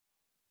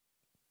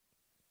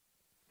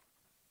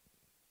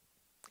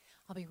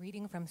I'll be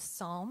reading from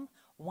Psalm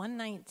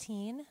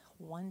 119,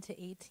 1 to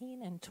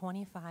 18, and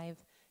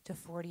 25 to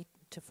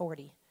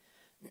 40.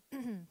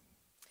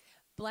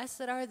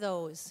 Blessed are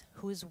those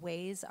whose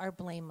ways are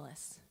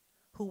blameless,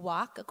 who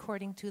walk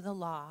according to the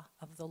law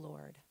of the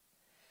Lord.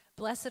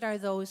 Blessed are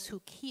those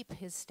who keep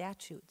his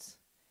statutes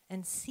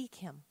and seek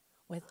him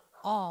with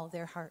all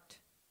their heart.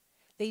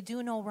 They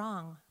do no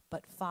wrong,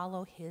 but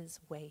follow his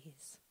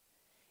ways.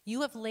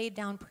 You have laid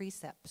down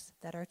precepts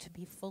that are to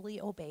be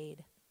fully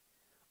obeyed.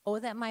 Oh,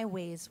 that my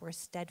ways were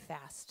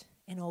steadfast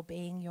in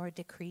obeying your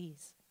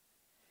decrees.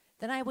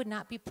 Then I would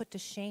not be put to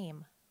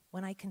shame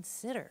when I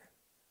consider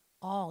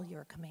all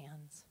your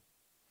commands.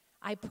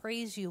 I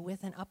praise you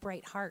with an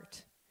upright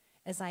heart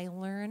as I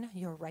learn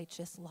your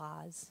righteous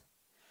laws.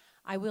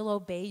 I will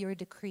obey your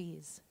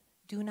decrees.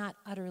 Do not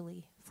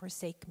utterly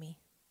forsake me.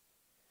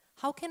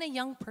 How can a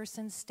young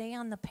person stay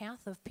on the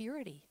path of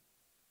purity?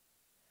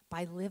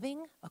 By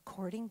living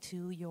according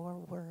to your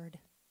word.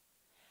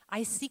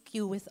 I seek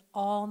you with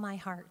all my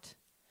heart.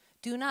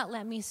 Do not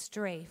let me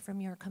stray from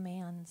your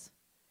commands.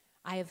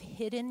 I have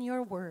hidden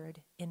your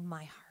word in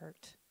my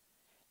heart,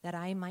 that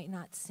I might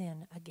not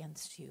sin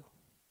against you.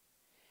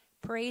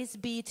 Praise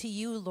be to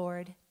you,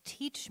 Lord.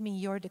 Teach me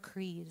your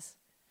decrees.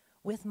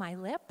 With my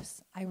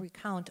lips, I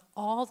recount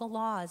all the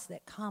laws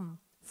that come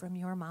from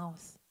your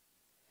mouth.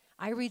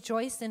 I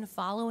rejoice in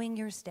following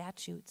your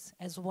statutes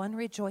as one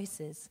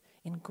rejoices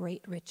in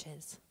great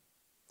riches.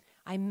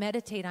 I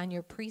meditate on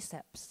your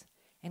precepts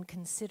and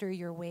consider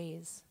your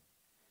ways.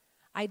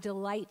 I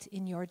delight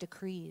in your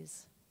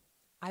decrees.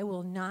 I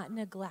will not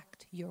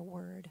neglect your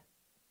word.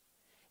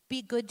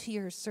 Be good to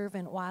your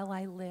servant while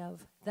I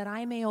live, that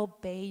I may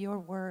obey your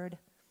word.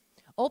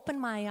 Open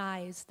my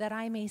eyes that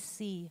I may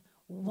see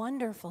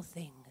wonderful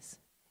things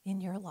in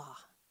your law.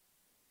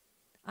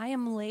 I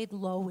am laid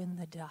low in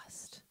the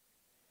dust.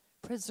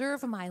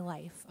 Preserve my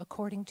life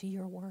according to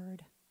your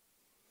word.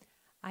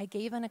 I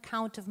gave an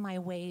account of my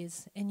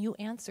ways, and you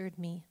answered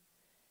me.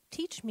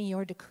 Teach me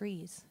your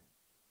decrees.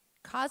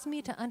 Cause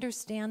me to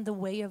understand the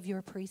way of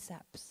your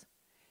precepts,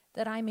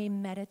 that I may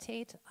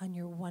meditate on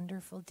your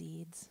wonderful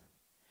deeds.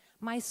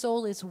 My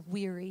soul is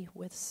weary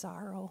with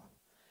sorrow.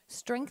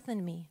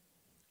 Strengthen me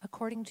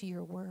according to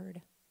your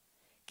word.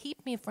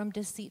 Keep me from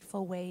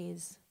deceitful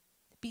ways.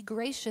 Be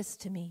gracious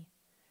to me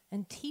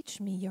and teach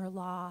me your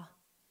law.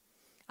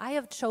 I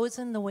have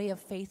chosen the way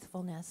of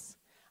faithfulness.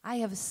 I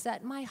have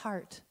set my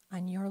heart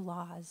on your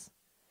laws.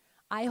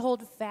 I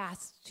hold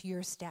fast to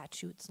your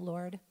statutes,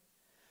 Lord.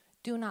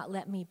 Do not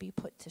let me be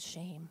put to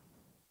shame.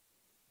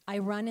 I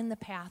run in the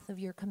path of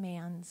your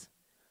commands,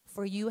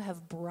 for you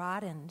have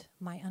broadened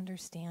my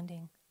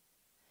understanding.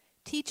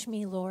 Teach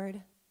me,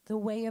 Lord, the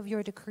way of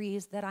your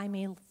decrees, that I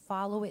may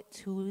follow it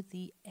to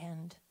the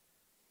end.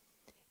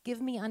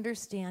 Give me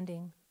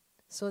understanding,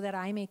 so that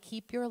I may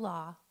keep your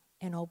law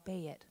and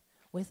obey it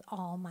with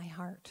all my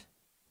heart.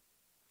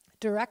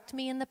 Direct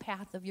me in the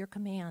path of your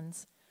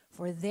commands,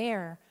 for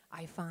there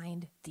I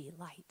find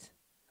delight.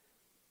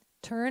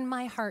 Turn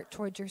my heart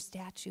toward your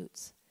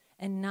statutes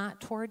and not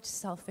toward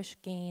selfish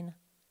gain.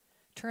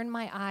 Turn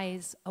my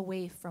eyes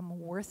away from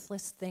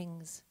worthless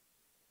things.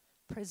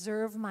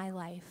 Preserve my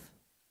life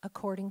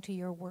according to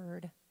your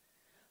word.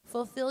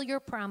 Fulfill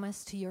your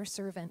promise to your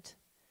servant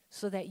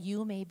so that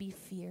you may be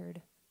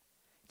feared.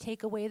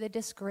 Take away the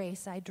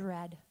disgrace I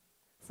dread,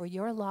 for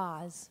your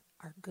laws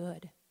are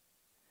good.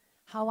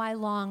 How I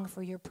long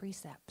for your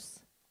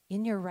precepts.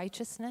 In your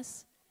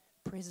righteousness,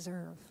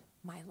 preserve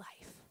my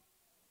life.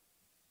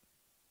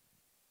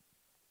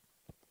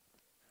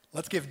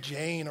 Let's give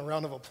Jane a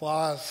round of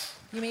applause.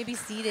 You may be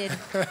seated.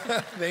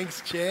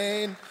 Thanks,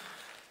 Jane.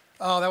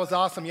 Oh, that was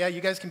awesome. Yeah,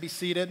 you guys can be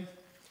seated.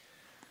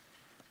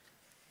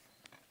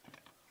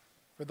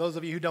 For those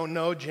of you who don't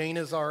know, Jane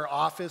is our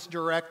office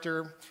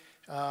director.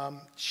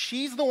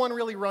 She's the one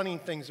really running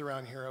things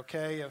around here,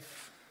 okay,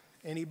 if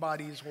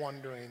anybody's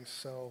wondering.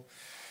 So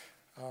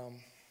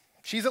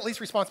she's at least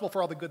responsible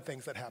for all the good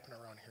things that happen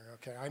around here,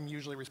 okay? I'm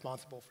usually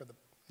responsible for the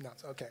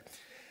nuts, okay.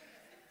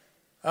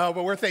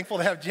 But we're thankful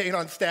to have Jane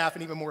on staff,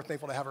 and even more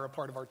thankful to have her a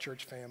part of our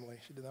church family.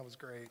 That was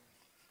great.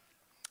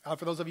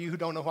 For those of you who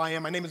don't know who I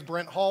am, my name is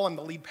Brent Hall. I'm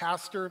the lead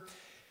pastor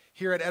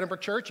here at Edinburgh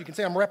Church. You can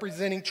say I'm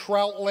representing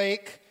Trout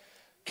Lake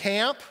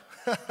Camp.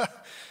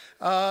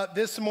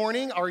 This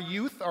morning, our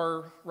youth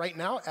are right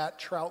now at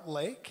Trout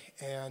Lake,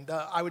 and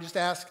I would just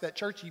ask that,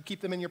 church, you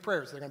keep them in your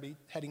prayers. They're going to be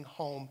heading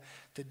home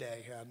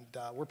today,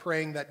 and we're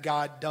praying that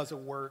God does a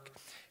work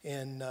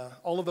in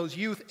all of those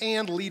youth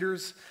and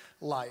leaders'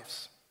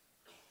 lives.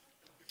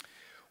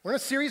 We're in a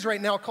series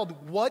right now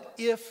called What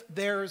If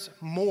There's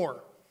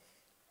More?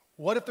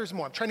 What if there's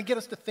more? I'm trying to get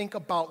us to think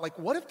about,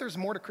 what if there's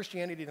more to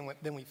Christianity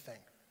than we think?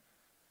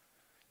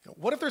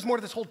 What if there's more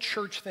to this whole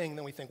church thing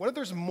than we think? What if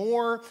there's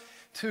more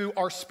to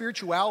our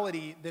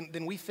spirituality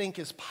than we think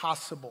is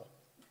possible?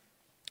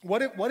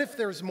 What if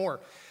there's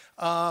more?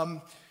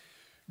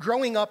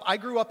 Growing up, I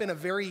grew up in a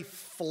very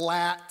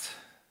flat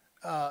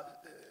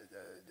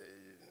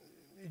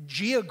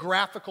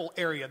geographical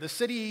area. The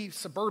city,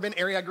 suburban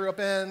area I grew up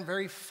in,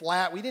 very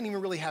flat. We didn't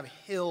even really have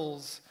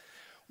hills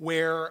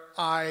where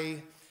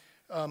I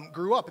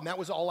grew up, and that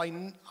was all I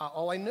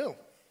knew.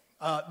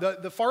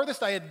 The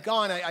farthest I had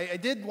gone, I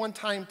did one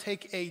time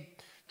take a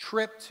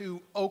trip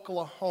to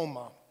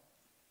Oklahoma.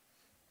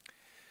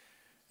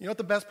 You know what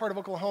the best part of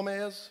Oklahoma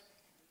is?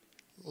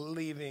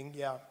 Leaving,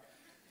 yeah.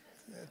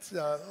 It's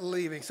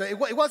leaving. So it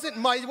wasn't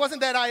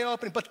that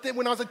eye-opening, but then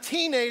when I was a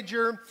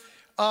teenager,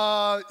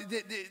 I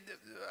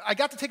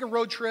got to take a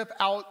road trip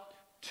out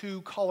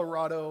to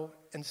Colorado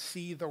and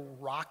see the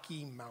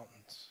Rocky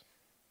Mountains.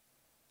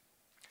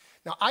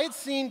 Now, I had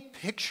seen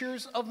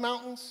pictures of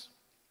mountains,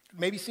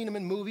 maybe seen them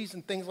in movies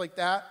and things like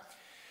that,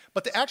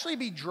 but to actually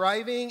be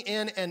driving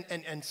in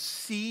and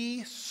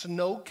see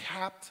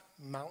snow-capped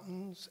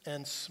mountains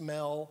and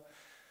smell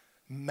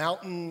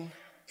mountain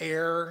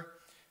air,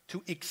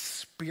 to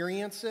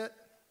experience it,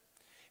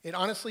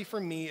 honestly, for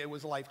me, it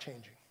was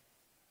life-changing.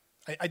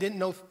 I didn't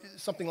know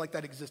something like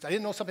that existed. I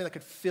didn't know something that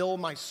could fill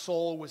my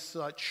soul with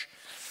such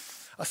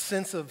a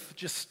sense of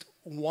just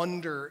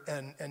wonder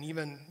and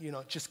even,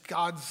 just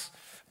God's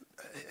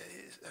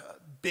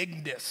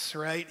bigness,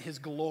 right? His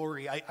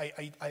glory.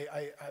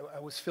 I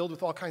was filled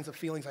with all kinds of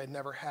feelings I had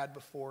never had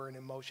before and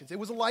emotions. It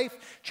was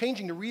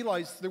life-changing to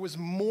realize there was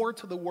more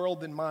to the world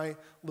than my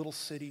little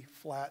city,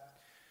 flat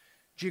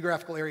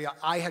geographical area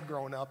I had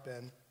grown up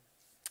in.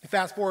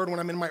 Fast forward when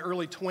I'm in my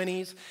early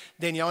 20s,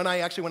 Danielle and I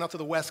actually went out to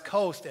the West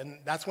Coast, and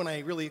that's when I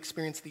really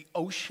experienced the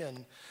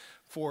ocean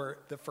for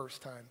the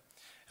first time.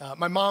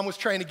 My mom was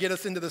trying to get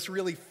us into this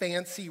really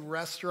fancy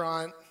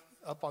restaurant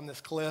up on this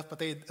cliff, but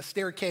they had a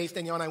staircase.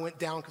 Danielle and I went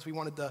down because we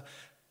wanted to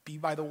be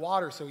by the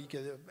water, so an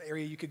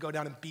area you could go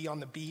down and be on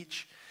the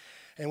beach.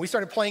 And we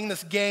started playing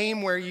this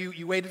game where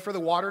you waited for the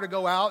water to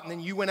go out, and then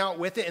you went out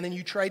with it, and then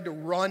you tried to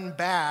run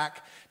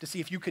back to see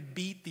if you could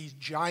beat these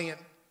giant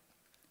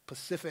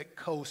Pacific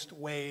coast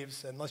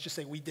waves. And let's just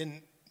say we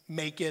didn't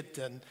make it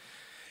and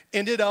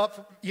ended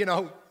up,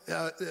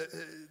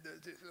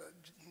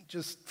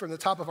 just from the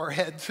top of our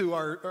head to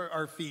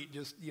our feet,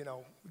 just,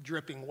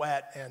 dripping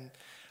wet. And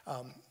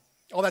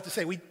all that to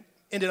say, we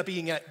ended up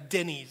eating at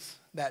Denny's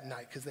that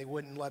night because they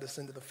wouldn't let us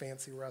into the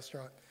fancy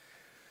restaurant.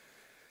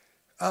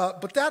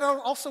 But that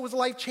also was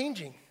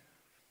life-changing.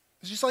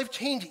 It was just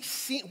life-changing.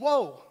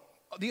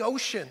 The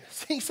ocean,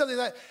 seeing something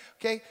like that,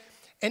 okay?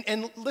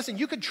 And listen,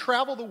 you could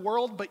travel the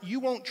world, but you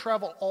won't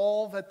travel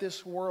all that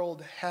this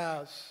world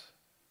has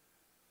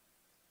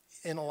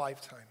in a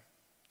lifetime.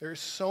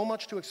 There's so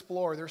much to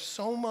explore. There's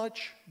so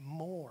much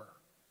more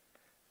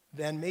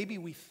than maybe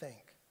we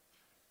think.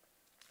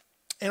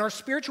 And our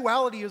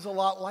spirituality is a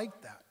lot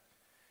like that.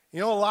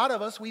 A lot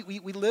of us, we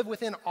live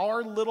within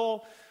our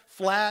little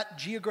flat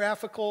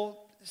geographical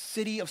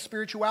city of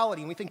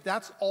spirituality, and we think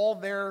that's all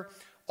there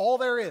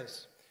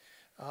is.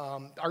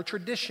 Our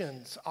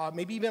traditions,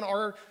 maybe even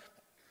our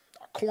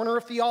corner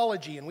of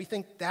theology, and we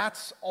think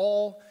that's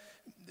all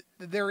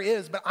there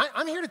is. But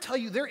I'm here to tell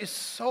you there is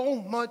so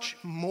much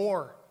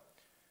more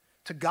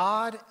to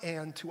God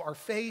and to our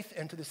faith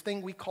and to this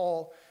thing we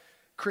call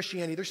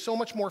Christianity. There's so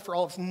much more for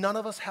all of us. None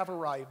of us have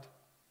arrived.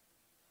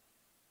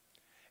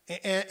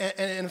 And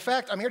in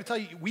fact, I'm here to tell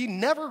you, we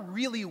never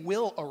really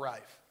will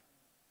arrive.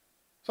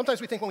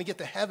 Sometimes we think when we get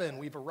to heaven,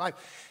 we've arrived.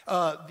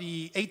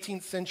 The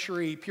 18th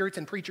century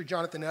Puritan preacher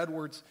Jonathan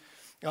Edwards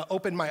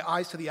opened my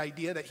eyes to the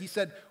idea that he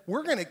said,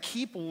 we're going to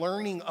keep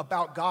learning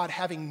about God,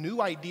 having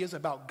new ideas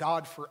about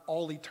God for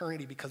all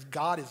eternity because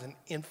God is an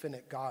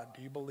infinite God.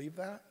 Do you believe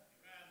that?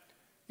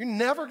 You're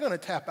never going to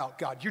tap out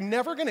God. You're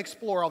never going to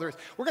explore all there is.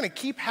 We're going to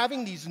keep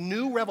having these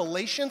new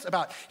revelations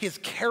about his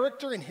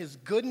character and his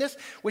goodness,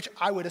 which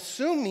I would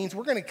assume means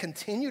we're going to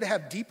continue to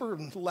have deeper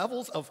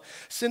levels of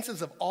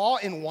senses of awe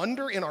and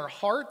wonder in our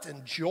heart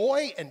and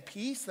joy and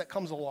peace that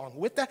comes along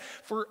with that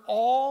for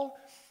all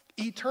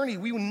eternity.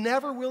 We will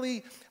never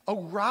really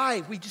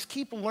arrive. We just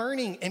keep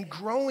learning and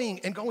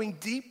growing and going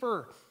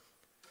deeper.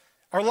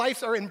 Our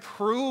lives are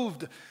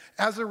improved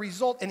as a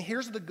result. And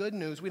here's the good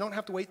news. We don't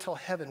have to wait till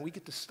heaven. We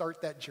get to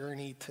start that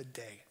journey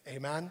today.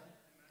 Amen?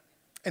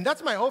 And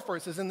that's my hope for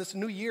us is in this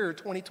new year,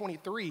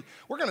 2023,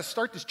 we're going to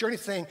start this journey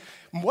saying,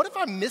 what if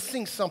I'm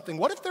missing something?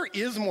 What if there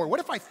is more? What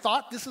if I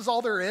thought this is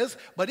all there is,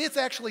 but it's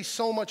actually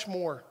so much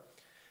more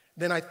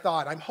than I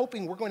thought? I'm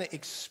hoping we're going to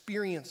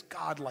experience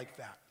God like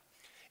that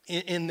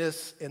in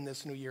this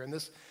new year. And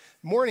this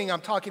morning,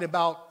 I'm talking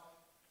about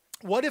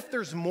what if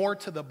there's more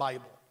to the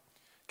Bible?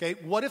 Okay,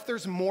 what if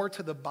there's more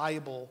to the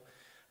Bible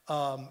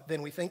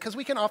than we think? Because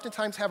we can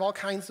oftentimes have all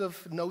kinds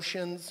of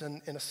notions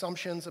and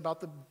assumptions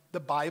about the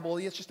Bible.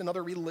 It's just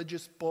another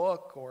religious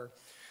book, or,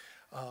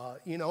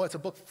 it's a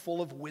book full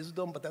of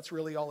wisdom, but that's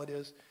really all it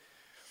is.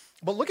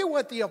 But look at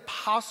what the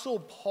Apostle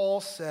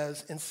Paul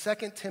says in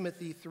 2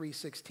 Timothy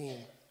 3:16.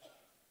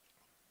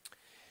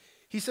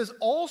 He says,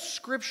 all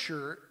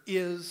Scripture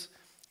is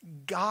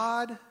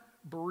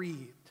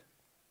God-breathed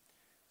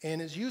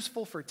and is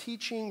useful for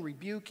teaching,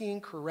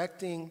 rebuking,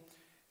 correcting,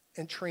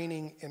 and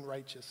training in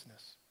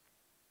righteousness.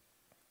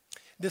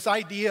 This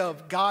idea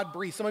of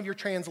God-breathed, some of your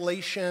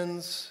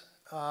translations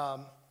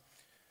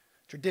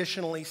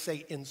traditionally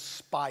say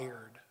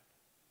inspired.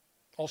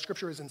 All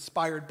Scripture is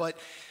inspired, but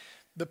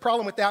The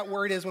problem with that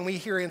word is when we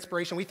hear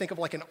inspiration, we think of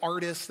like an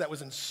artist that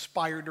was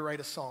inspired to write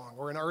a song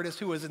or an artist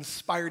who was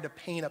inspired to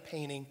paint a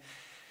painting.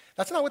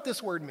 That's not what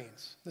this word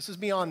means. This is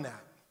beyond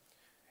that.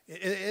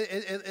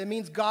 It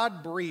means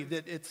God breathed.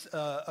 It's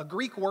a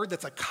Greek word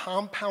that's a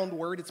compound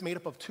word. It's made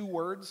up of two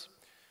words.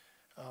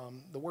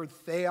 The word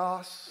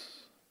theos,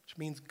 which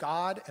means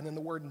God, and then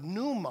the word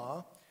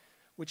pneuma,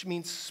 which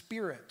means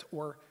spirit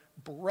or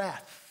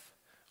breath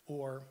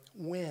or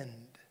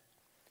wind.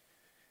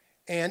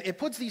 And it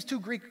puts these two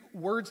Greek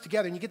words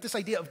together, and you get this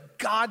idea of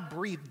God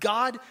breathed,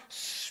 God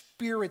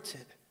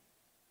spirited.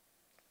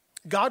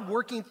 God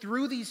working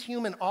through these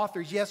human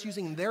authors, yes,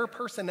 using their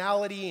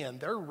personality and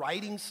their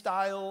writing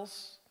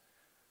styles.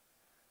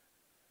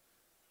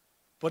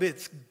 But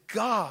it's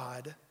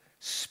God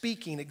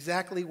speaking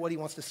exactly what he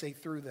wants to say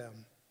through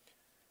them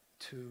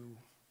to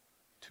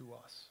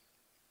us.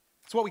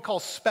 It's what we call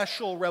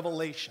special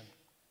revelation.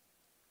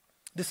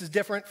 This is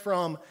different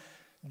from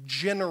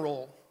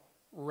general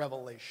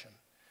revelation,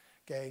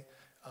 okay?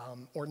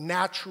 Or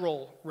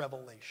natural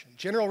revelation.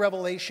 General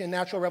revelation,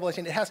 natural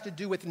revelation, it has to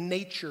do with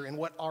nature and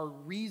what our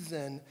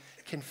reason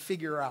can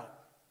figure out.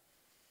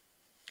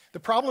 The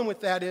problem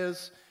with that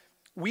is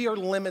we are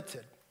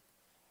limited.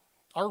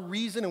 Our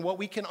reason and what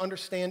we can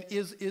understand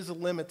is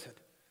limited.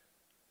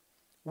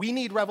 We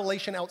need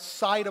revelation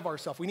outside of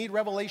ourselves. We need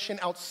revelation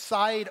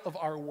outside of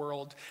our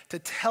world to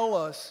tell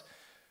us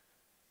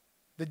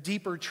the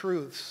deeper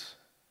truths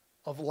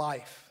of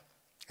life.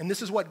 And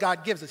this is what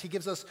God gives us. He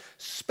gives us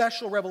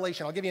special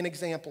revelation. I'll give you an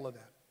example of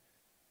that.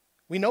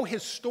 We know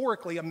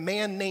historically a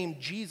man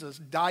named Jesus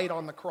died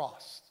on the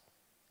cross.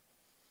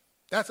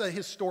 That's a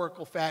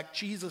historical fact.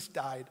 Jesus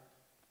died.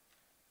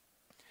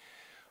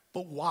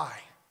 But why?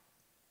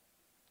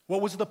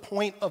 What was the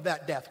point of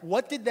that death?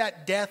 What did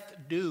that death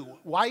do?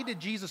 Why did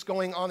Jesus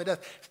going on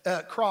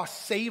the cross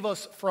save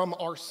us from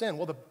our sin?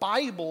 Well, the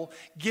Bible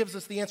gives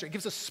us the answer. It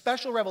gives us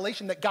special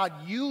revelation that God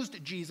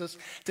used Jesus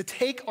to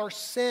take our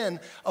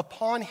sin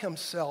upon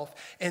himself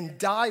and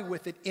die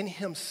with it in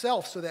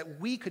himself so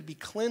that we could be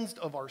cleansed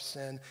of our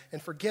sin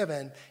and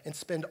forgiven and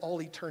spend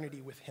all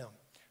eternity with him.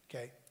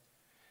 Okay?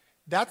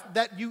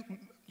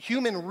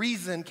 Human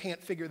reason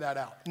can't figure that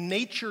out.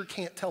 Nature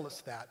can't tell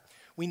us that.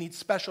 We need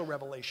special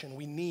revelation.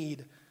 We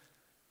need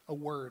a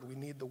word. We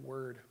need the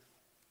word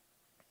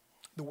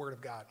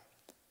of God.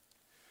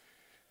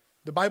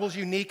 The Bible's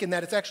unique in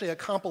that it's actually a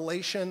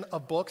compilation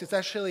of books. It's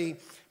actually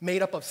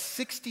made up of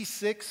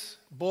 66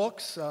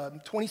 books,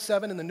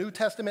 27 in the New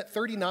Testament,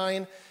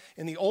 39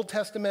 in the Old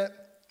Testament.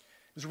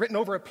 It was written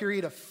over a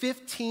period of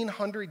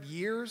 1,500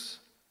 years.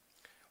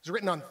 It was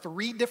written on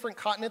 3 different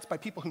continents by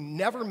people who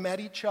never met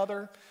each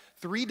other,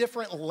 3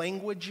 different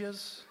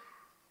languages.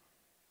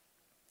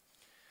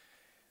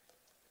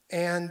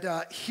 And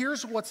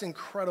here's what's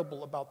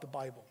incredible about the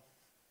Bible.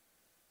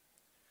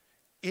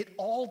 It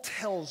all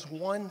tells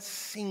one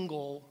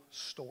single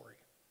story.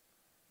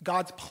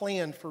 God's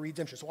plan for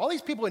redemption. So all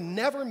these people who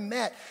never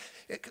met,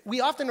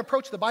 we often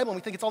approach the Bible and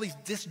we think it's all these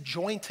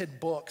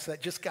disjointed books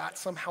that just got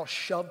somehow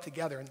shoved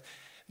together. And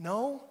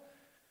no,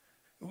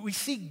 we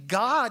see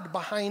God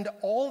behind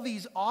all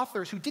these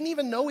authors who didn't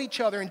even know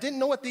each other and didn't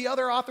know what the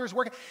other authors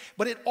were.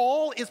 But it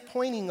all is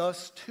pointing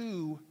us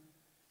to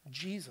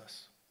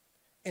Jesus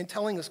and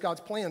telling us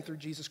God's plan through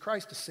Jesus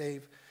Christ to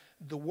save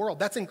the world.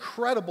 That's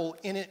incredible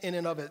in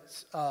and of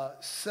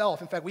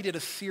itself. In fact, we did a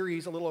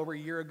series a little over a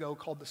year ago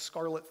called The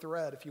Scarlet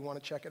Thread, if you want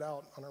to check it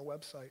out on our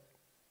website,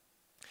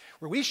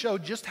 where we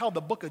showed just how the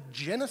book of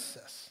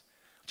Genesis,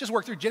 just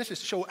worked through Genesis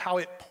to show how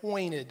it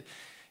pointed.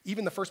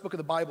 Even the first book of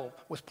the Bible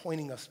was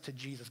pointing us to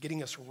Jesus,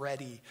 getting us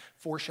ready,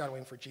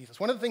 foreshadowing for Jesus.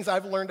 One of the things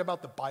I've learned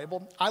about the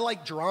Bible, I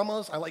like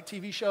dramas. I like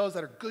TV shows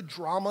that are good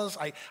dramas.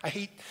 I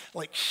hate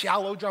like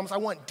shallow dramas. I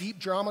want deep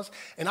dramas.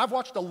 And I've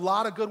watched a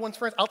lot of good ones,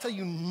 friends. I'll tell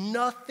you,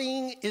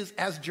 nothing is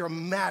as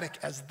dramatic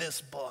as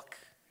this book.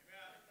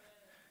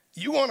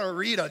 You want to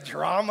read a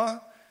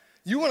drama?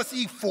 You want to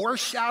see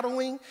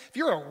foreshadowing? If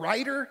you're a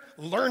writer,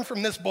 learn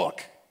from this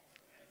book.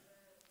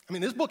 I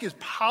mean, this book is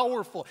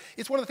powerful.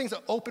 It's one of the things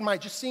that opened my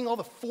eyes, just seeing all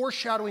the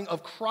foreshadowing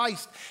of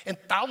Christ and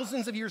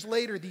thousands of years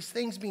later, these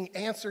things being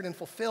answered and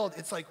fulfilled.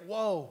 It's like,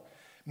 whoa,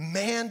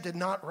 man did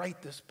not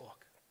write this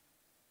book.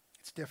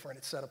 It's different.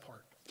 It's set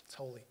apart. It's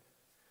holy.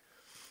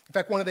 In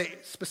fact, one of the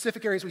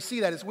specific areas we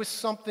see that is with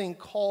something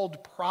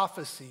called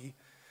prophecy.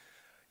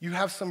 You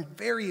have some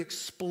very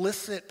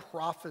explicit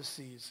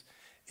prophecies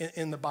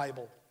in the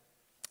Bible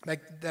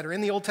that are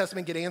in the Old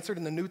Testament, get answered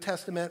in the New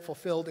Testament,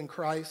 fulfilled in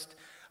Christ.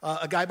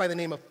 A guy by the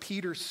name of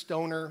Peter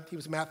Stoner, he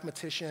was a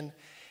mathematician,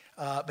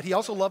 but he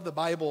also loved the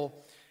Bible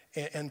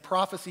and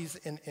prophecies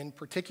in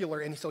particular.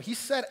 And so he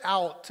set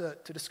out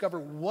to discover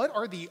what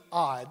are the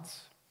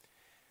odds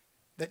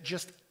that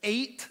just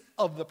 8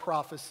 of the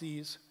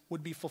prophecies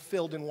would be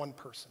fulfilled in one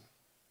person,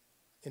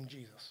 in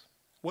Jesus.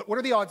 What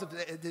are the odds of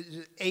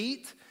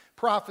 8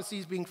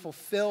 prophecies being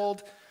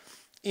fulfilled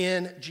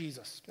in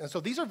Jesus? And so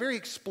these are very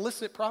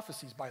explicit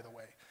prophecies, by the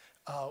way.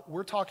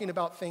 We're talking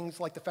about things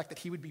like the fact that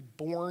he would be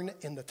born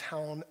in the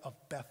town of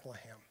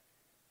Bethlehem.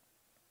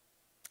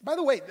 By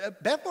the way,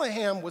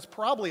 Bethlehem was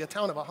probably a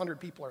town of 100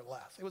 people or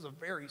less. It was a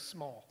very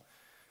small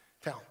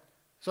town.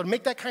 So to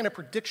make that kind of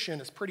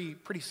prediction is pretty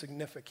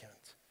significant.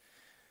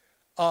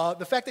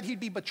 The fact that he'd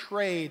be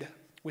betrayed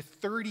with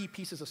 30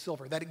 pieces of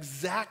silver, that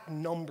exact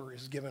number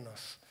is given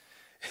us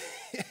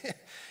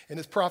and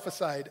is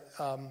prophesied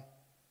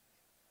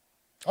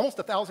almost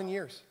 1,000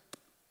 years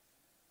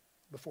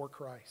before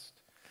Christ.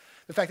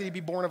 The fact that he'd be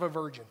born of a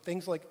virgin,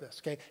 things like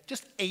this, okay?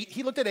 Just 8,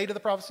 he looked at 8 of the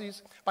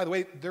prophecies. By the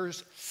way,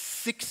 there's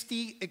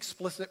 60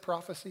 explicit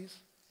prophecies.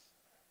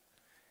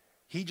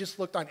 He just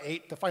looked on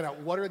 8 to find out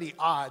what are the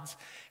odds.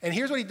 And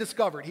here's what he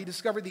discovered. He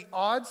discovered the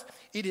odds,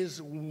 it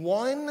is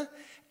 1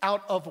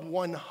 out of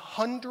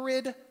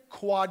 100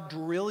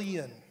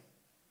 quadrillion.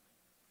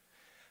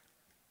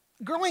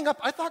 Growing up,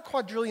 I thought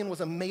quadrillion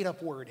was a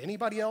made-up word.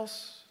 Anybody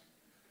else?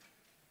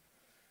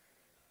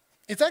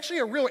 It's actually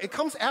it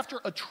comes after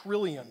a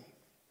trillion.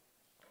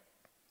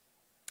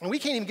 And we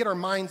can't even get our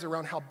minds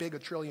around how big a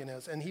trillion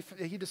is. And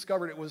he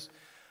discovered it was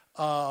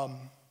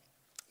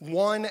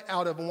 1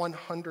 out of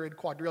 100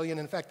 quadrillion.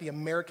 In fact, the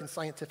American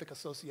Scientific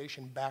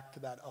Association backed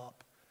that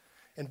up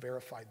and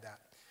verified that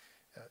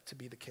to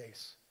be the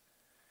case.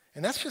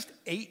 And that's just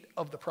 8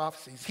 of the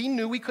prophecies. He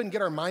knew we couldn't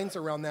get our minds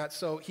around that,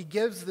 so he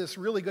gives this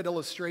really good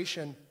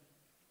illustration.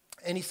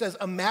 And he says,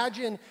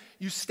 imagine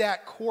you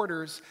stack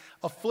quarters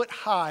a foot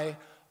high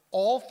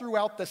all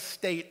throughout the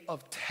state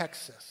of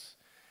Texas.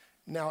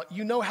 Now,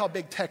 you know how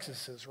big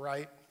Texas is,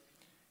 right?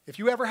 If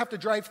you ever have to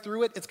drive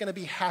through it, it's going to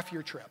be half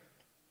your trip,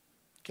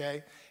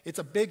 okay? It's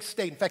a big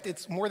state. In fact,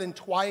 it's more than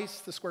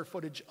twice the square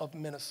footage of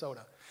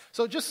Minnesota.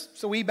 So just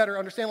so we better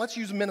understand, let's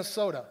use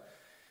Minnesota.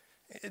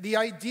 The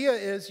idea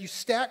is you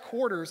stack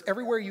quarters.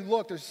 Everywhere you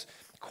look, there's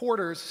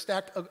quarters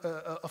stacked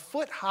a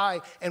foot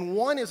high, and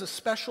one is a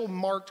special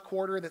marked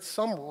quarter that's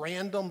some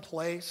random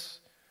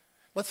place.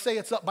 Let's say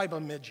it's up by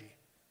Bemidji.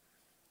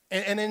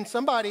 And then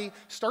somebody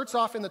starts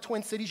off in the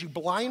Twin Cities, you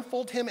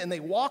blindfold him, and they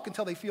walk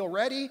until they feel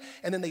ready,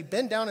 and then they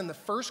bend down in the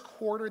first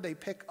quarter they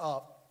pick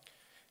up.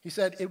 He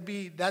said it would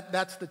be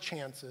that's the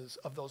chances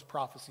of those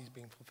prophecies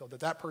being fulfilled,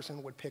 that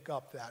person would pick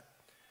up that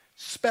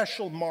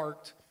special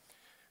marked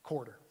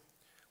quarter.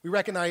 We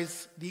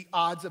recognize the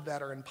odds of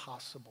that are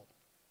impossible.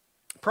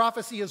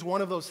 Prophecy is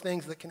one of those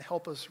things that can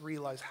help us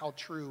realize how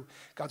true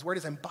God's word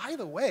is. And by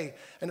the way,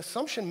 an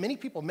assumption many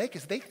people make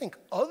is they think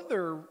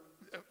other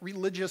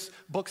religious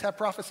books have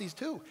prophecies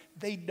too.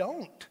 They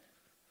don't.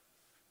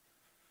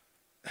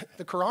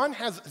 The Quran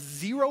has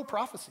 0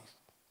 prophecies.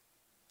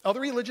 Other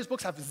religious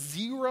books have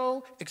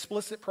 0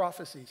 explicit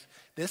prophecies.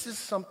 This is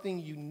something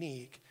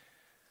unique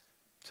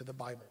to the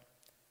Bible.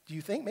 Do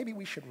you think maybe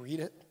we should read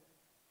it?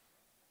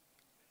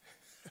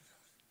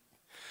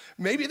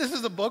 Maybe this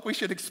is a book we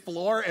should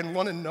explore and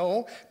want to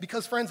know,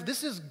 because friends,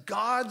 this is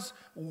God's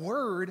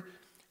word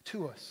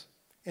to us.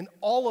 And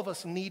all of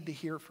us need to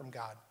hear from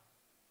God.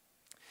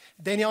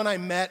 Danielle and I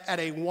met at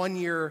a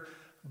 1-year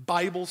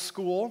Bible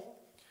school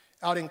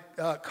out in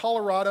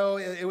Colorado.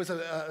 It was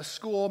a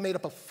school made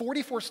up of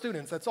 44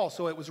 students, that's all.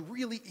 So it was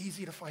really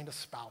easy to find a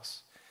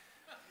spouse.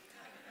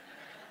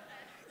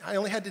 I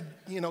only had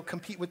to,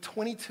 compete with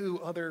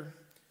 22 other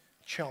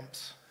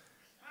chumps.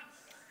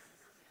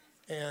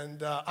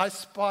 And I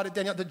spotted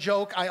Danielle. The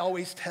joke I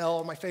always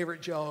tell, my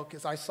favorite joke,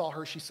 is I saw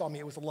her, she saw me.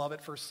 It was love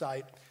at first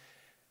sight.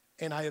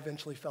 And I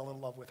eventually fell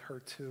in love with her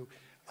too.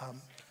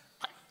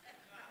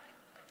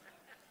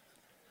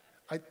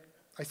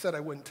 I said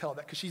I wouldn't tell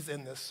that because she's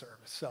in this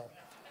service. So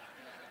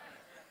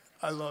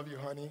I love you,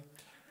 honey.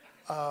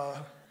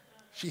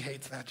 She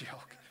hates that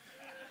joke.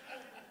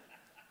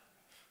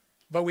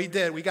 But we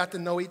did. We got to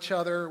know each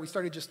other. We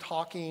started just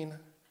talking.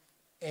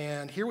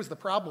 And here was the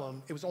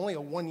problem. It was only a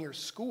 1-year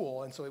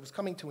school, and so it was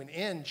coming to an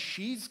end.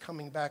 She's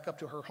coming back up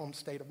to her home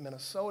state of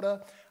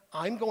Minnesota.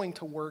 I'm going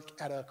to work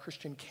at a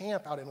Christian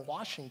camp out in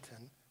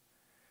Washington.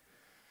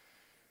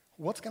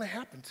 What's going to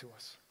happen to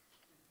us?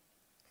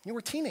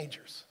 We're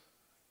teenagers,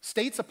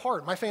 states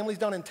apart. My family's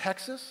down in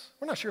Texas.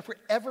 We're not sure if we're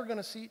ever going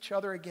to see each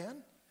other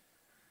again.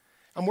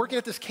 I'm working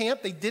at this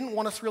camp. They didn't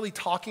want us really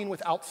talking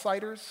with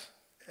outsiders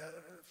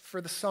for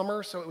the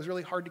summer, so it was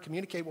really hard to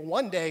communicate. Well,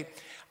 one day,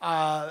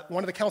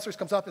 one of the counselors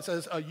comes up and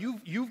says,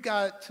 you've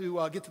got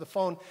to get to the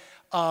phone.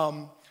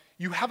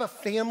 You have a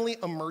family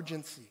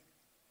emergency.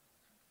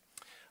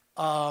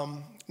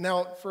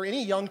 Now, for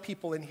any young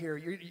people in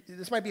here,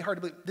 this might be hard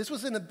to believe. This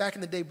was back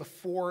in the day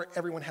before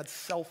everyone had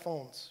cell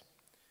phones.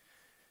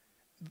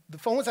 The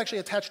phone was actually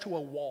attached to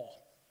a wall.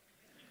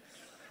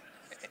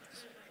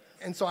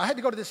 And so I had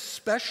to go to this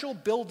special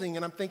building,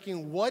 and I'm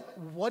thinking,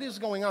 what is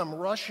going on? I'm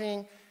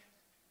rushing,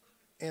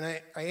 and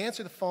I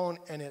answer the phone,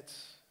 and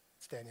it's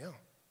Danielle.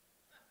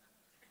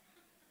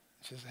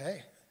 She says,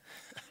 hey.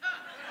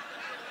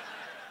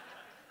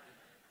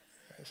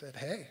 I said,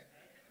 hey.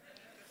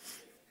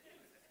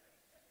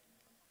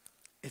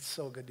 It's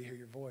so good to hear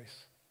your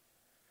voice.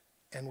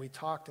 And we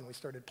talked, and we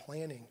started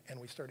planning, and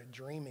we started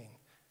dreaming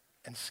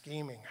and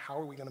scheming. How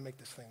are we going to make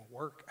this thing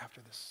work after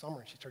this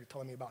summer? And she started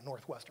telling me about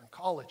Northwestern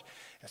College.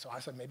 And so I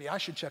said, maybe I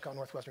should check out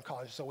Northwestern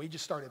College. So we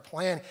just started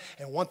planning,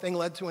 and one thing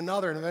led to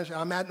another, and eventually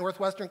I'm at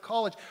Northwestern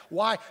College.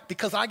 Why?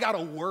 Because I got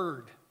a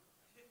word.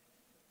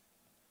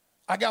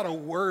 I got a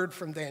word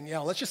from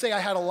Danielle. Let's just say I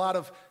had a lot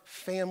of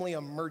family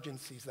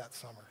emergencies that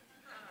summer.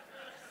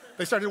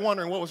 They started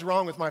wondering what was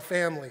wrong with my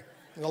family.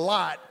 A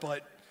lot,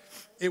 but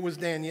it was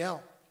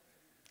Danielle.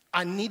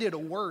 I needed a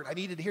word. I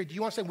needed to hear. Do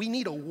you want to say we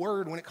need a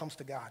word when it comes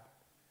to God?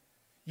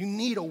 You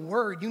need a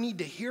word. You need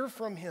to hear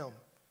from him.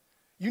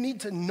 You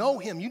need to know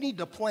him. You need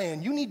to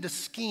plan. You need to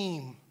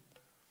scheme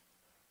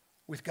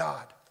with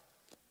God.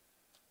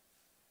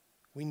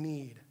 We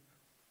need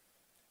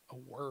a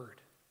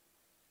word.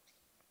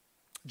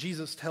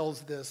 Jesus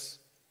tells this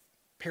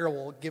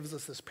parable, gives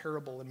us this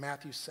parable in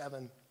Matthew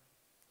 7.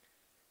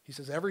 He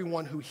says,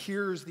 everyone who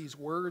hears these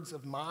words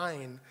of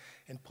mine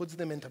and puts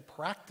them into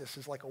practice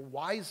is like a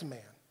wise man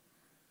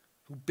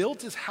who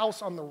built his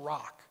house on the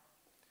rock.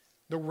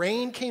 The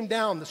rain came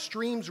down, the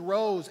streams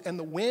rose, and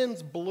the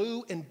winds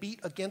blew and beat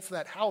against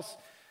that house.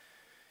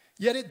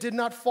 Yet it did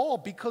not fall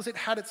because it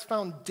had its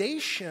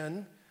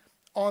foundation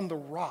on the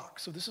rock.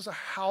 So this is a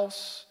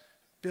house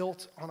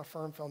built on a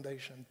firm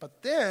foundation.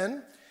 But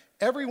then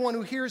everyone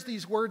who hears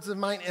these words of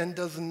mine and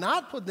does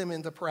not put them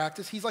into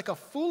practice, he's like a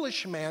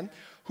foolish man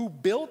who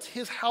built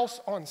his house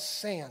on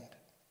sand.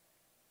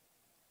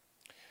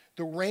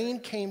 The rain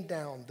came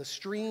down, the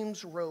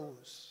streams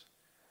rose,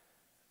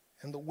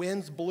 and the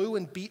winds blew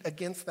and beat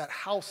against that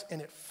house,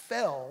 and it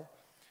fell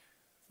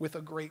with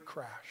a great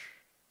crash.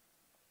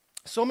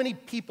 So many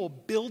people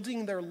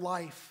building their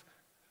life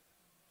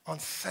on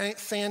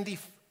sandy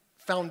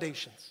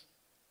foundations.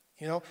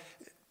 You know,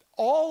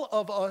 all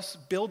of us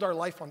build our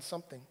life on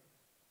something.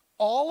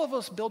 All of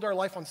us build our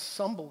life on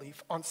some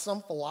belief, on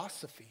some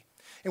philosophy.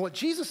 And what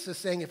Jesus is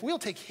saying, if we'll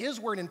take his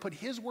word and put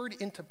his word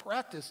into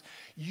practice,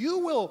 you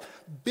will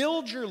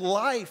build your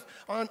life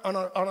on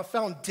a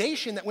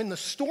foundation that when the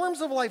storms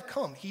of life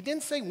come, he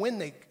didn't say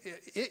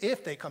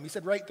if they come. He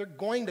said, right, they're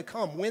going to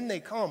come. When they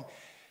come,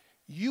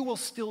 you will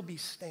still be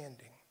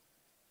standing.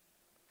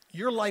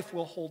 Your life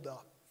will hold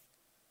up.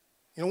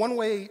 You know, one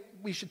way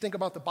we should think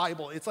about the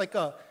Bible, it's like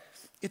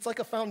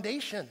a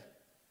foundation.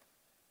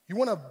 You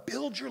want to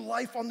build your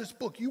life on this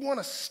book. You want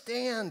to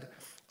stand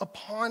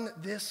upon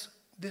this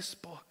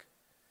book.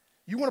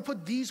 You want to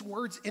put these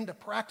words into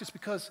practice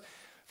because,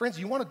 friends,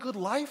 you want a good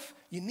life?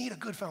 You need a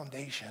good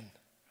foundation.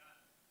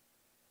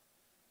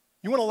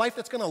 You want a life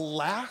that's going to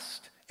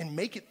last and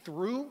make it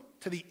through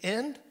to the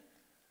end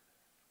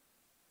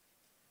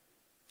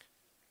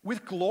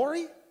with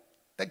glory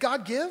that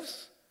God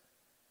gives?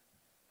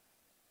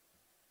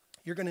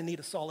 You're going to need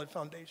a solid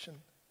foundation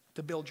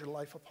to build your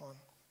life upon. I'm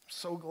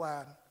so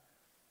glad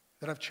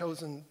that I've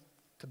chosen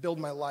to build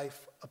my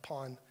life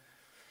upon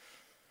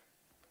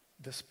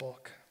this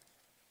book.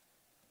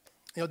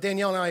 You know,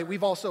 Danielle and I,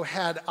 we've also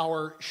had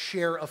our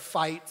share of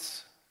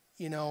fights,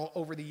 you know,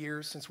 over the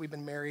years since we've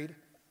been married.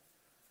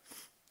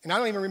 And I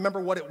don't even remember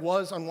what it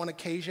was on one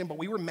occasion, but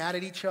we were mad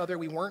at each other.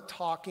 We weren't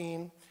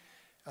talking.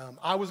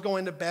 I was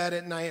going to bed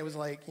at night. It was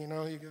like, you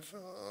know,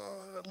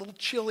 a little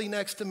chilly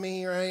next to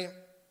me, right?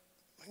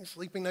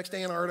 Sleeping next to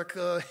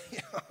Antarctica. You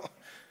know.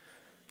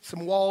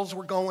 Some walls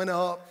were going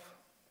up.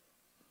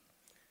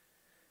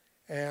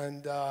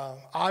 And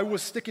I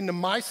was sticking to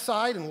my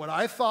side and what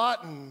I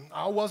thought, and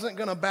I wasn't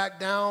going to back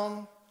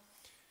down.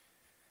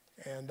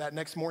 And that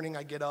next morning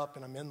I get up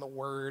and I'm in the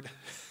Word.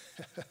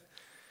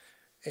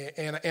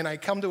 and I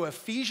come to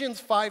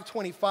Ephesians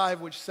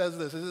 5:25, which says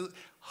this. It says,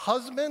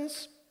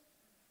 husbands,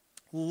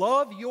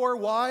 love your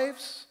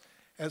wives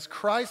as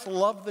Christ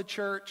loved the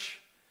church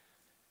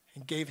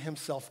and gave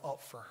himself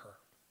up for her.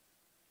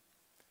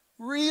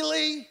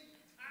 Really?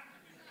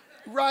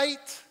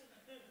 Right?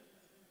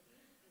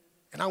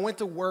 And I went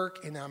to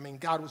work, and I mean,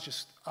 God was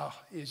just,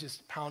 it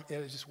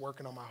was just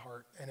working on my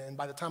heart. And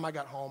by the time I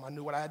got home, I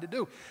knew what I had to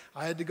do.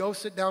 I had to go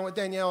sit down with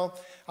Danielle.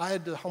 I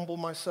had to humble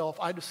myself.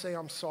 I had to say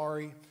I'm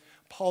sorry,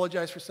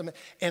 apologize for something.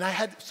 And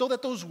so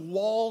that those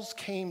walls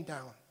came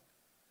down.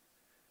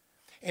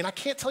 And I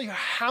can't tell you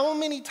how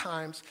many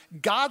times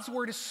God's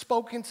word has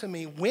spoken to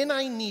me when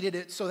I needed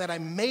it so that I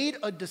made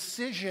a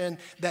decision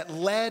that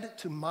led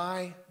to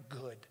my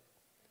good.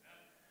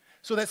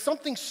 So that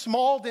something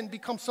small didn't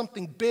become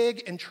something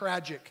big and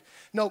tragic.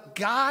 No,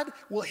 God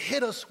will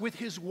hit us with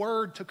his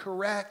word to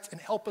correct and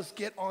help us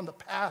get on the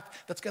path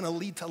that's going to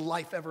lead to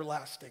life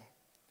everlasting.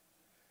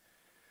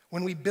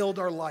 When we build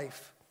our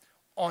life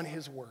on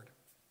his word.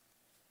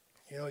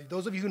 You know,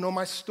 those of you who know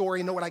my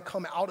story, know what I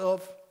come out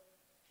of.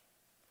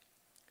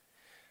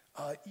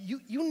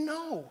 You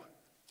know.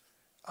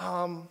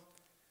 I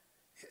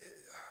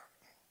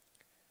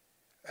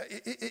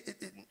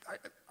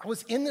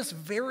was in this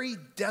very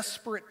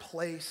desperate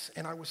place,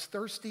 and I was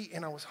thirsty,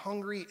 and I was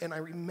hungry, and I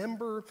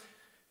remember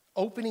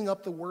opening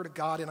up the Word of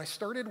God, and I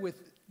started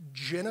with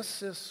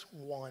Genesis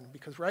 1,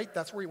 because, right,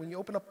 that's where, when you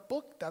open up a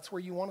book, that's where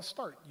you want to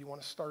start. You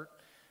want to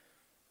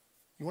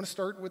You want to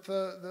start with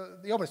the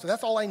opening. So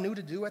that's all I knew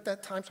to do at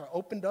that time. So I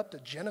opened up to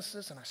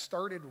Genesis and I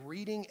started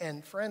reading.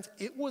 And friends,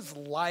 it was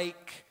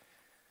like,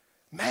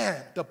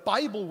 man, the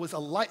Bible was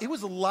it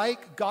was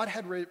like God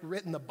had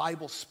written the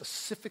Bible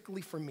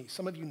specifically for me.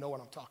 Some of you know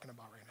what I'm talking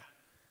about right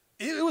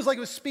now. It was like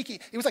it was speaking.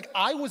 It was like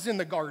I was in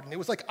the garden. It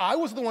was like I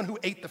was the one who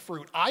ate the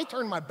fruit. I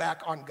turned my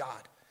back on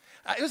God.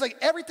 It was like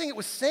everything it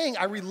was saying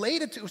I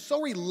related to. It was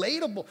so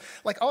relatable.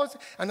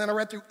 And then I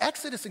read through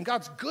Exodus and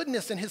God's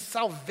goodness and his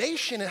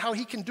salvation and how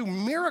he can do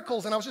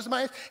miracles. And I was just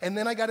amazed. And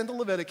then I got into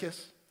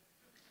Leviticus.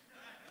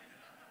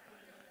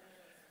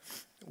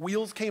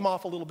 Wheels came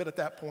off a little bit at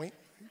that point.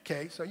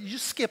 Okay, so you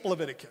just skip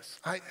Leviticus.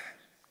 I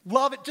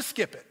love it. Just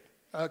skip it.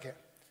 Okay.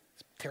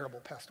 It's terrible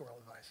pastoral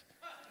advice.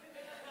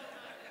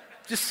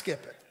 Just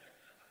skip it.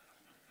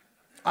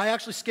 I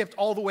actually skipped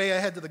all the way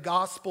ahead to the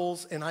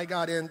Gospels, and I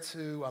got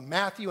into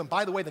Matthew. And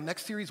by the way, the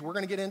next series we're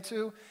going to get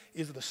into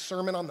is the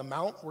Sermon on the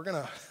Mount. We're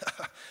going to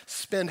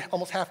spend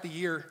almost half the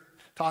year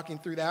talking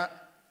through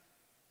that.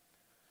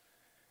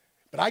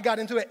 But I got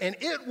into it, and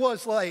it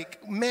was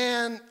like,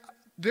 man,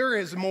 there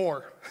is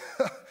more.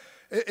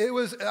 It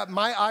was,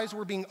 my eyes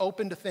were being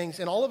opened to things,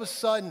 and all of a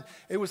sudden,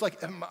 it was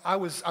like I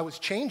was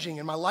changing,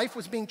 and my life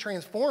was being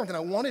transformed, and I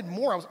wanted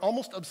more. I was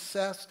almost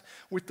obsessed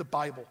with the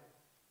Bible.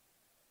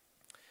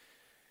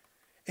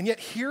 And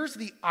yet here's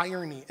the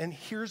irony, and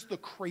here's the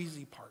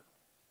crazy part,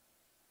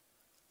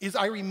 is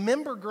I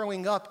remember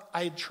growing up,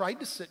 I had tried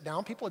to sit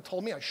down. People had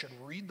told me I should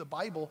read the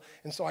Bible,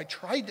 and so I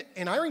tried to,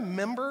 and I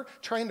remember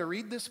trying to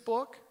read this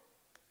book,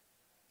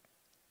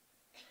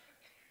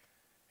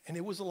 and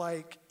it was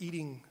like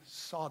eating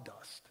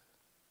sawdust.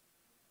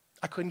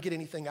 I couldn't get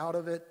anything out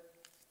of it.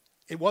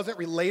 It wasn't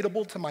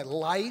relatable to my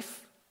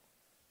life.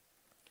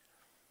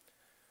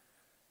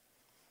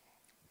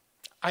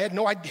 I had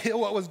no idea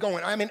what was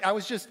going on. I mean, I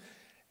was just...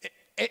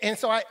 And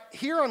so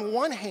here on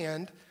one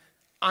hand,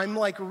 I'm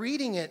like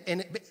reading it,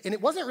 and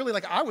it wasn't really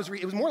like I was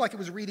reading, it was more like it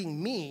was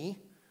reading me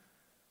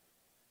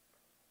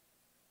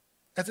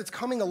as it's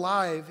coming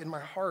alive in my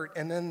heart.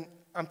 And then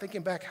I'm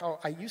thinking back how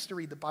I used to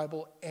read the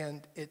Bible,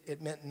 and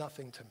it meant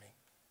nothing to me.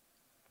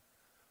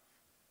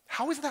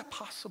 How is that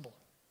possible?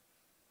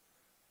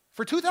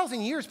 For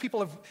 2,000 years,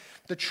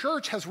 the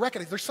church has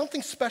recognized there's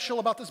something special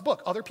about this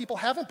book. Other people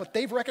haven't, but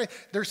they've recognized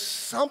there's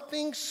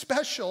something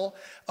special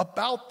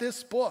about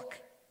this book.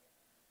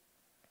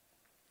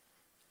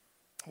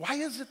 Why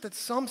is it that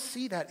some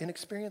see that and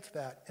experience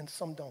that and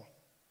some don't?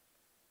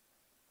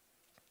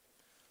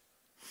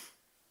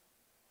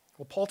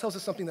 Well, Paul tells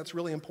us something that's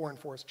really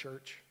important for us,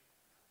 church.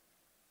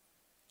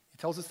 He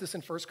tells us this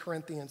in 1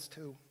 Corinthians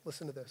 2.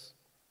 Listen to this.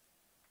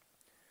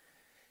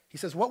 He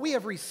says, what we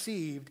have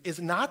received is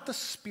not the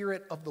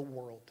spirit of the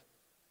world,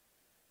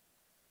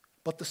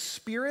 but the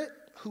Spirit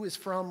who is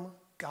from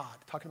God.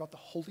 Talking about the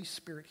Holy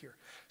Spirit here.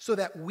 So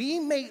that we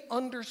may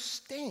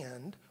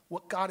understand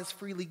what God has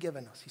freely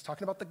given us. He's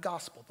talking about the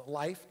gospel, the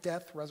life,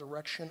 death,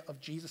 resurrection of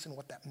Jesus, and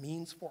what that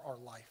means for our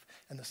life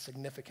and the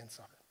significance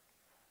of it.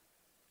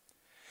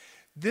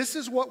 This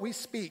is what we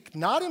speak,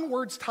 not in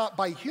words taught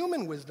by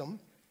human wisdom,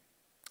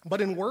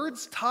 but in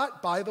words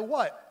taught by the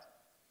what?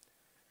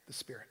 The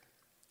Spirit.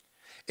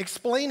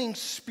 Explaining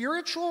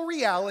spiritual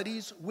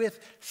realities with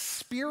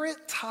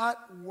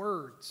Spirit-taught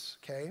words,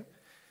 okay?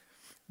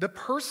 The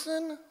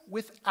person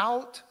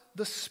without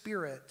the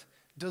Spirit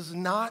does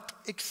not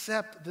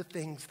accept the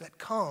things that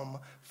come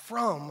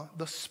from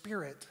the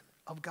Spirit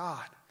of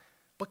God,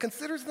 but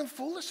considers them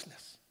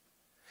foolishness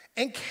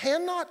and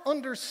cannot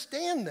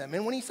understand them.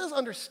 And when he says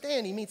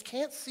understand, he means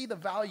can't see the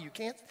value,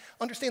 can't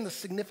understand the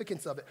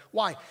significance of it.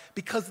 Why?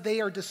 Because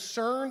they are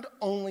discerned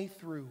only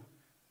through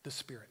the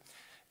Spirit.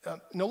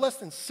 No less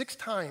than 6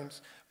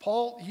 times,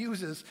 Paul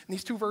uses in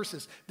these 2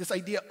 verses this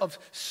idea of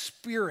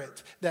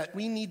spirit, that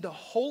we need the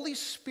Holy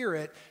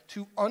Spirit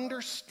to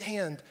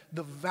understand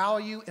the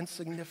value and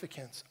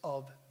significance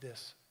of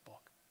this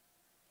book.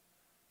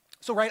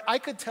 So, right, I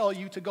could tell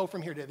you to go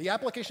from here today. The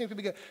application could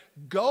be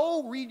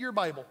go read your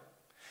Bible.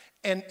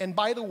 And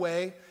by the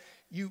way,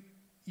 you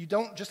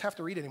don't just have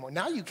to read it anymore.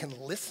 Now you can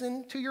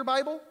listen to your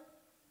Bible.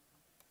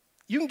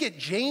 You can get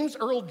James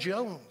Earl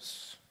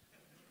Jones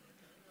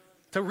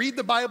to read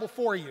the Bible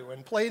for you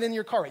and play it in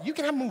your car. You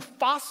can have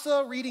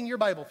Mufasa reading your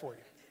Bible for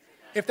you,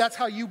 if that's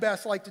how you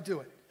best like to do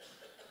it.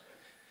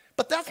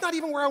 But that's not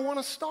even where I want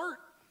to start.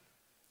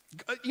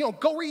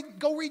 Go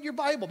read your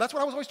Bible. That's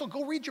what I was always told.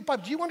 Go read your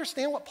Bible. Do you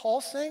understand what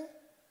Paul's saying?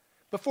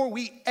 Before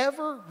we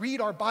ever read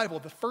our Bible,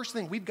 the first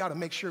thing we've got to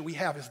make sure we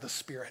have is the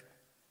Spirit.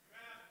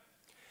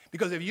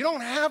 Because if you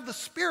don't have the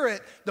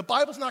Spirit, the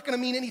Bible's not going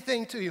to mean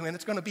anything to you, and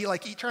it's going to be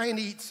like trying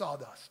to eat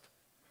sawdust.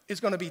 It's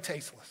going to be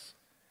tasteless.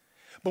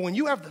 But when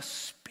you have the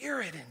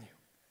Spirit in you,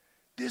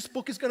 this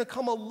book is going to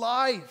come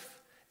alive,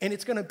 and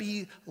it's going to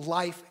be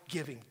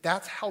life-giving.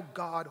 That's how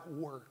God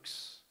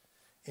works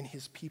in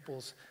his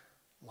people's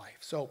life.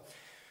 So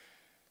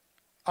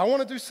I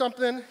want to do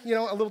something, a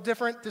little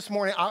different this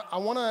morning. I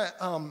want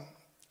to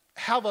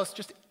have us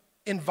just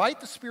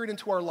invite the Spirit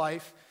into our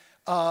life,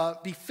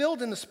 be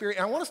filled in the Spirit,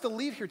 and I want us to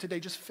leave here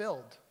today just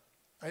filled.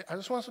 I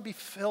just want us to be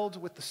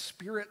filled with the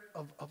Spirit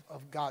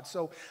of God.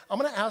 So I'm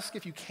going to ask,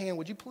 if you can,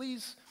 would you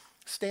please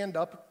stand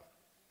up?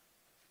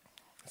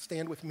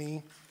 Stand with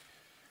me.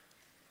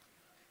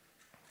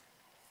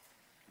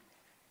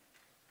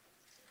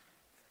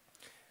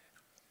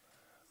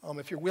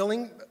 If you're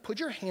willing, put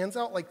your hands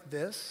out like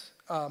this.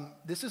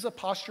 This is a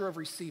posture of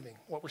receiving.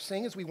 What we're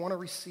saying is we want to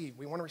receive.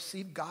 We want to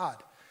receive God.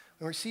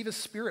 We want to receive His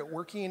Spirit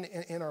working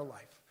in our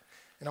life.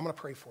 And I'm going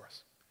to pray for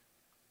us.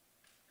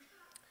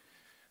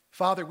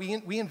 Father,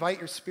 we invite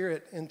your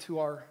Spirit into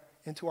our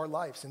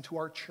lives, into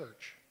our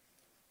church.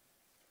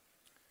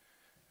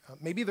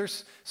 Maybe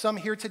there's some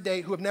here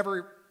today who have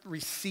never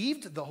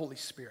received the Holy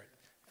Spirit.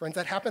 Friends,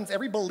 that happens.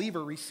 Every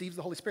believer receives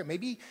the Holy Spirit.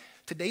 Maybe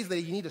today's the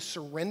day you need to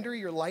surrender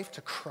your life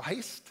to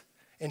Christ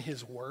and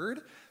His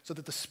Word so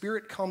that the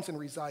Spirit comes and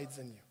resides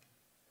in you.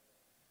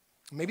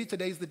 Maybe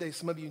today's the day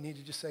some of you need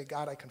to just say,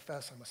 God, I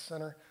confess I'm a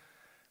sinner,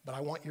 but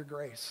I want your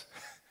grace.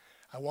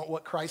 I want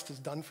what Christ has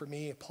done for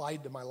me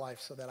applied to my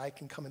life so that I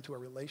can come into a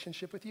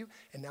relationship with you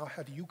and now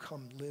have you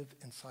come live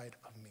inside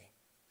of me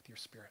with your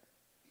Spirit.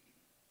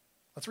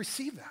 Let's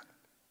receive that.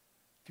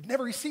 If you've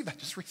never received that,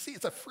 just receive it.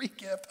 It's a free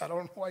gift. I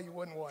don't know why you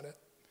wouldn't want it.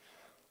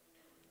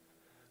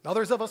 And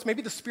others of us,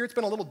 maybe the Spirit's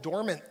been a little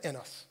dormant in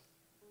us.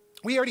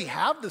 We already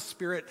have the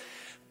Spirit,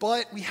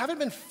 but we haven't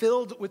been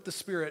filled with the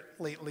Spirit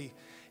lately.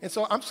 And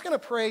so I'm just going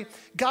to pray,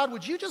 God,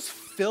 would you just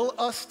fill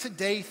us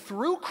today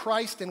through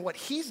Christ and what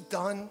He's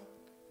done?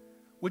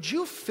 Would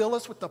you fill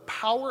us with the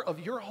power of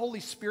your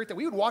Holy Spirit that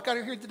we would walk out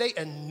of here today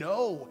and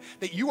know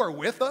that you are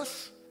with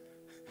us?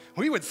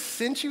 We would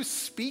sense you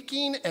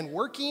speaking and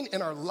working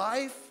in our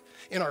life,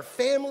 in our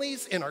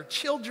families, in our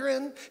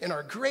children, in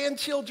our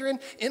grandchildren,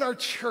 in our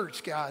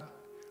church, God.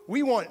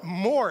 We want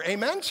more.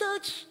 Amen,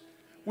 church?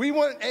 We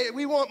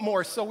want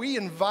more. So we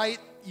invite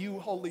you,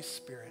 Holy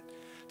Spirit,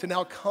 to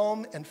now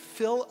come and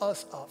fill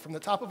us up from the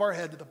top of our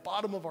head to the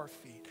bottom of our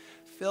feet.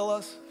 Fill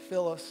us,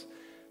 fill us,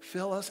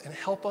 fill us, and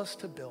help us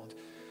to build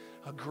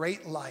a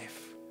great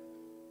life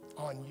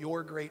on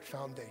your great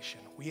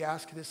foundation. We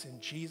ask this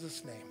in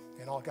Jesus' name,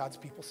 and all God's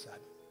people said.